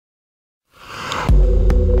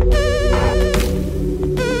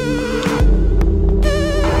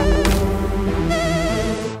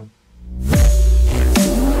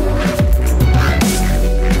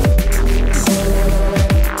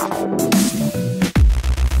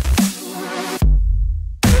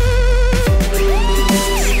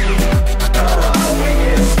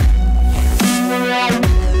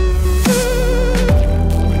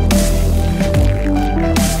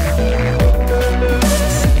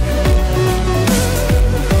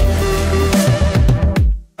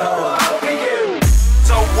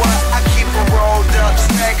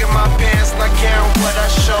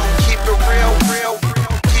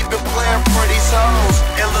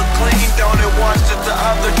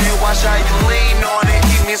other day, watch how you lean on it.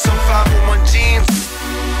 Give me some 501 jeans.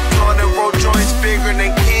 On the road joints bigger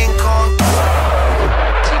than King Kong.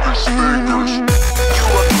 You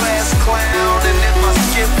a class clown, and if I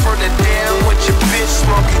skip further down with your bitch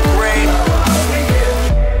smoking gray.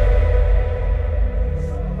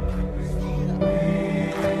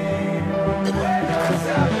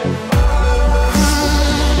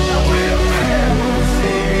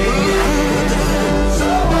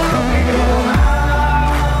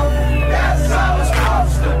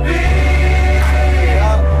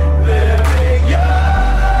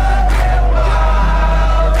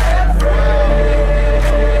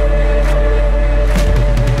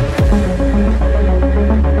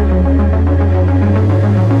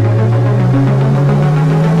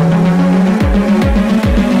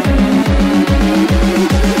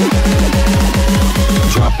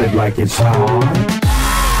 Like it's hard.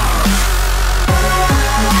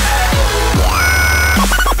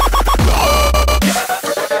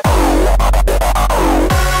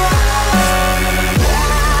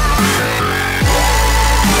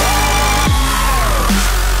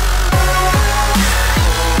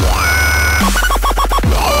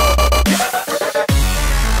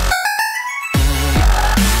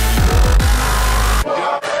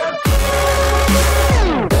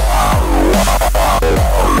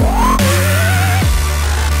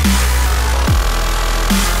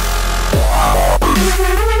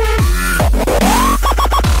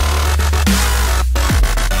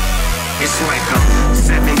 It's like I'm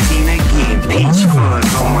 17 again, peach fuzz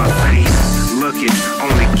on my face. Looking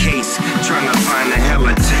on the case, trying to find a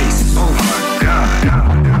hella taste. Oh my God.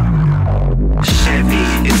 Chevy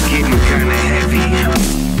is getting kinda heavy.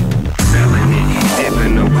 Selling it,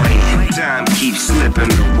 dipping away. Time keeps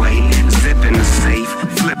slipping away. Zipping the safe,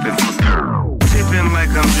 flipping for pearl. Tipping like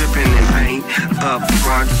I'm dripping in paint. Up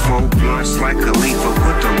front, 4 blunts like Khalifa.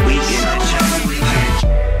 Put the weed in the chain.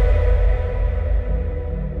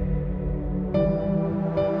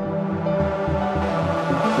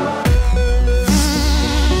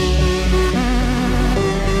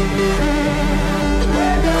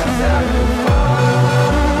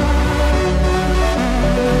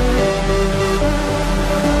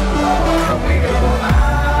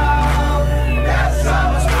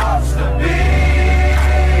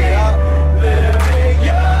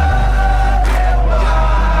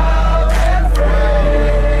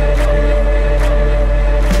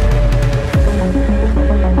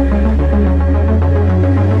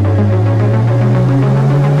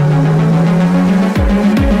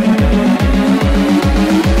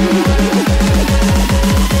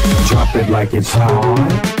 Like it's hard.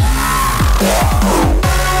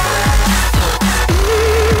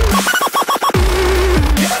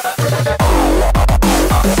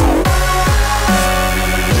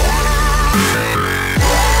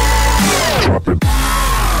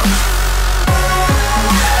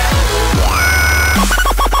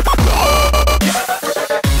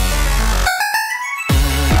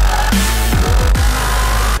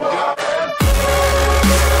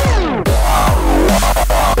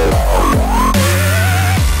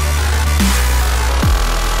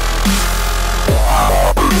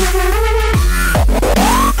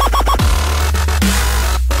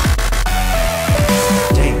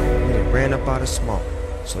 Ran up out of smoke,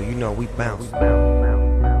 so you know we bounce.